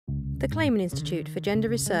the Clayman Institute for Gender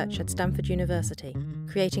Research at Stanford University,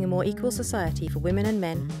 creating a more equal society for women and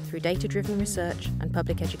men through data-driven research and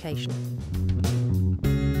public education.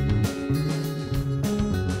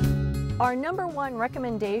 Our number one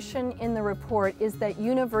recommendation in the report is that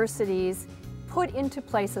universities put into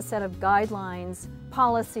place a set of guidelines,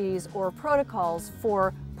 policies, or protocols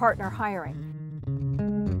for partner hiring.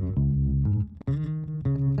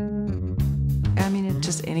 I mean,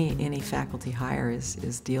 just any faculty hire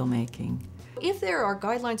is deal-making. If there are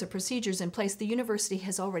guidelines or procedures in place, the university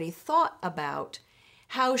has already thought about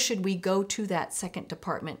how should we go to that second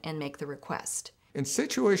department and make the request. In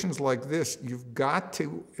situations like this, you've got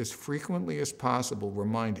to, as frequently as possible,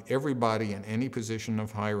 remind everybody in any position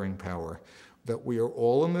of hiring power that we are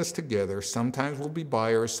all in this together. Sometimes we'll be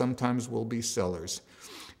buyers, sometimes we'll be sellers.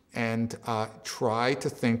 And try to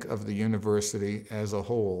think of the university as a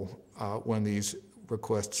whole when these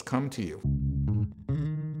requests come to you.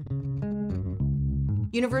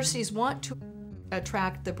 Universities want to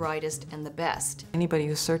attract the brightest and the best. Anybody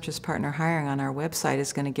who searches partner hiring on our website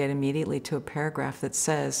is going to get immediately to a paragraph that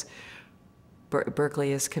says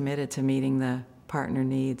Berkeley is committed to meeting the partner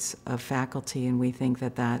needs of faculty, and we think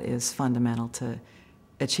that that is fundamental to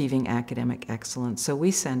achieving academic excellence. So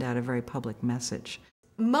we send out a very public message.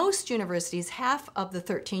 Most universities, half of the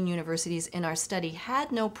 13 universities in our study,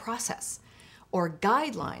 had no process or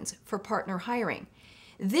guidelines for partner hiring.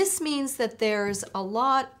 This means that there's a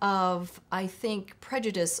lot of, I think,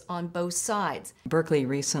 prejudice on both sides. Berkeley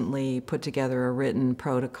recently put together a written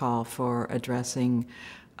protocol for addressing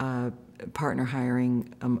partner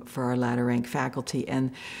hiring for our ladder rank faculty,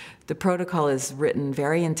 and the protocol is written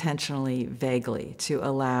very intentionally vaguely to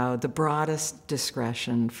allow the broadest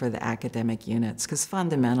discretion for the academic units, because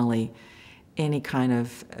fundamentally any kind of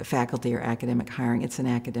faculty or academic hiring, it's an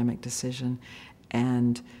academic decision,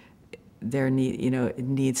 and it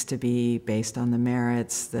needs to be based on the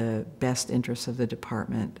merits. The best interests of the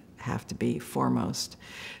department have to be foremost.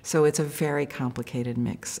 So it's a very complicated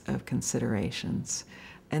mix of considerations.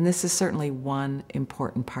 And this is certainly one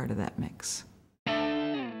important part of that mix.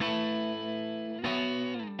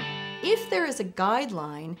 If there is a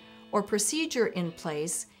guideline or procedure in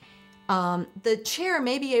place, the chair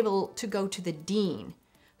may be able to go to the dean,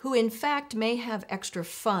 who in fact may have extra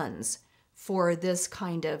funds for this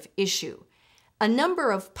kind of issue. A number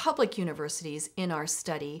of public universities in our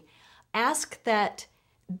study ask that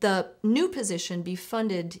the new position be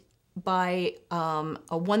funded by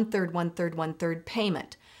a one-third, one-third, one-third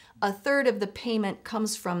payment. A third of the payment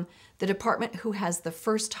comes from the department who has the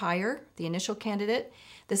first hire, the initial candidate.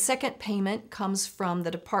 The second payment comes from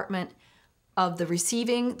the department of the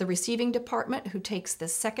receiving department who takes the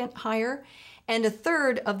second hire. And a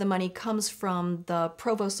third of the money comes from the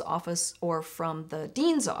provost's office or from the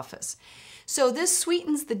dean's office. So this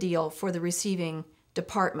sweetens the deal for the receiving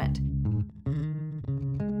department.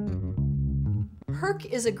 Herc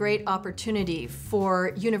is a great opportunity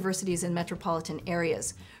for universities in metropolitan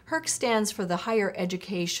areas. Herc stands for the Higher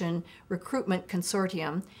Education Recruitment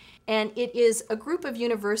Consortium, and it is a group of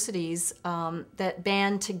universities that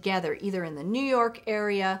band together, either in the New York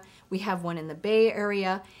area, we have one in the Bay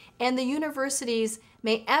Area, and the universities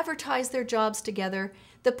may advertise their jobs together.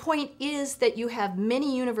 The point is that you have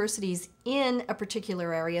many universities in a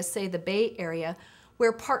particular area, say the Bay Area,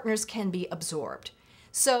 where partners can be absorbed.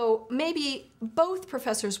 So maybe both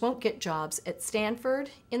professors won't get jobs at Stanford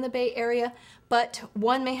in the Bay Area, but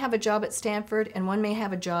one may have a job at Stanford and one may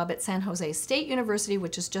have a job at San Jose State University,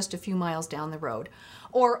 which is just a few miles down the road,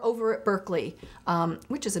 or over at Berkeley,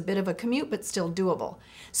 which is a bit of a commute but still doable.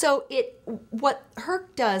 So what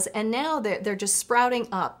Herc does, and now they're just sprouting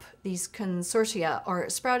up, these consortia are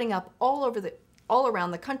sprouting up all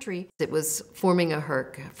around the country. It was forming a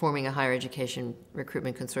Herc, forming a higher education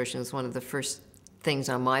recruitment consortium was one of the first things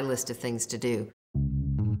on my list of things to do.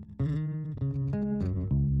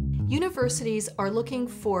 Universities are looking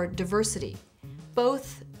for diversity,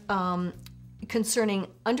 both concerning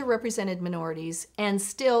underrepresented minorities and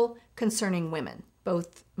still concerning women,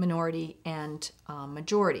 both minority and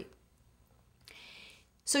majority.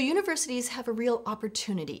 So universities have a real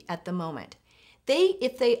opportunity at the moment.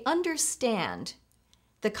 If they understand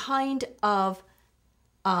the kind of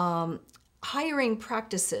hiring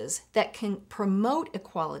practices that can promote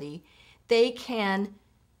equality, they can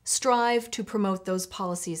strive to promote those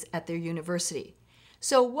policies at their university.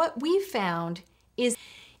 So what we found is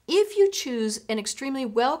if you choose an extremely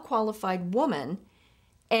well-qualified woman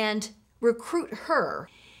and recruit her,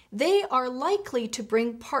 they are likely to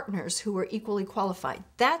bring partners who are equally qualified.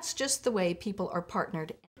 That's just the way people are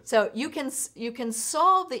partnered. So you can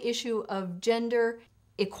solve the issue of gender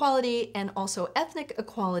equality and also ethnic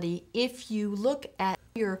equality if you look at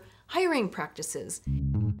your hiring practices.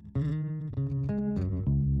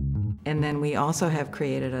 And then we also have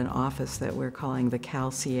created an office that we're calling the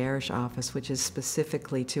Concierge office, which is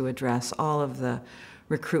specifically to address all of the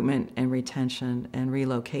recruitment and retention and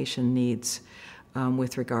relocation needs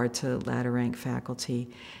with regard to ladder rank faculty.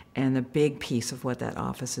 And the big piece of what that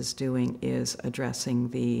office is doing is addressing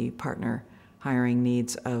the partner hiring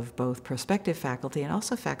needs of both prospective faculty and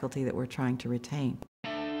also faculty that we're trying to retain.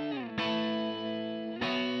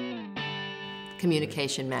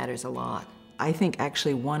 Communication matters a lot. I think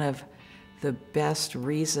actually one of the best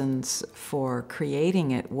reasons for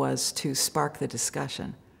creating it was to spark the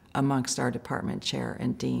discussion amongst our department chair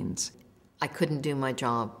and deans. I couldn't do my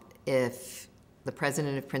job if the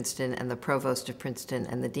president of Princeton and the provost of Princeton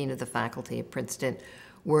and the dean of the faculty of Princeton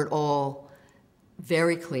weren't all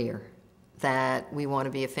very clear that we want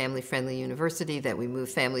to be a family-friendly university, that we move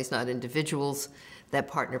families, not individuals, that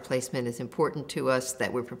partner placement is important to us,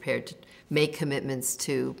 that we're prepared to make commitments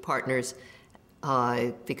to partners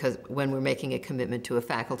because when we're making a commitment to a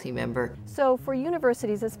faculty member. So for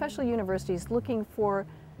universities, especially universities looking for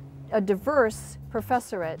a diverse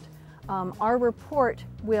professorate, our report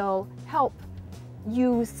will help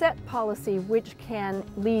you set policy which can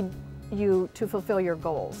lead you to fulfill your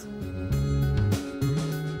goals.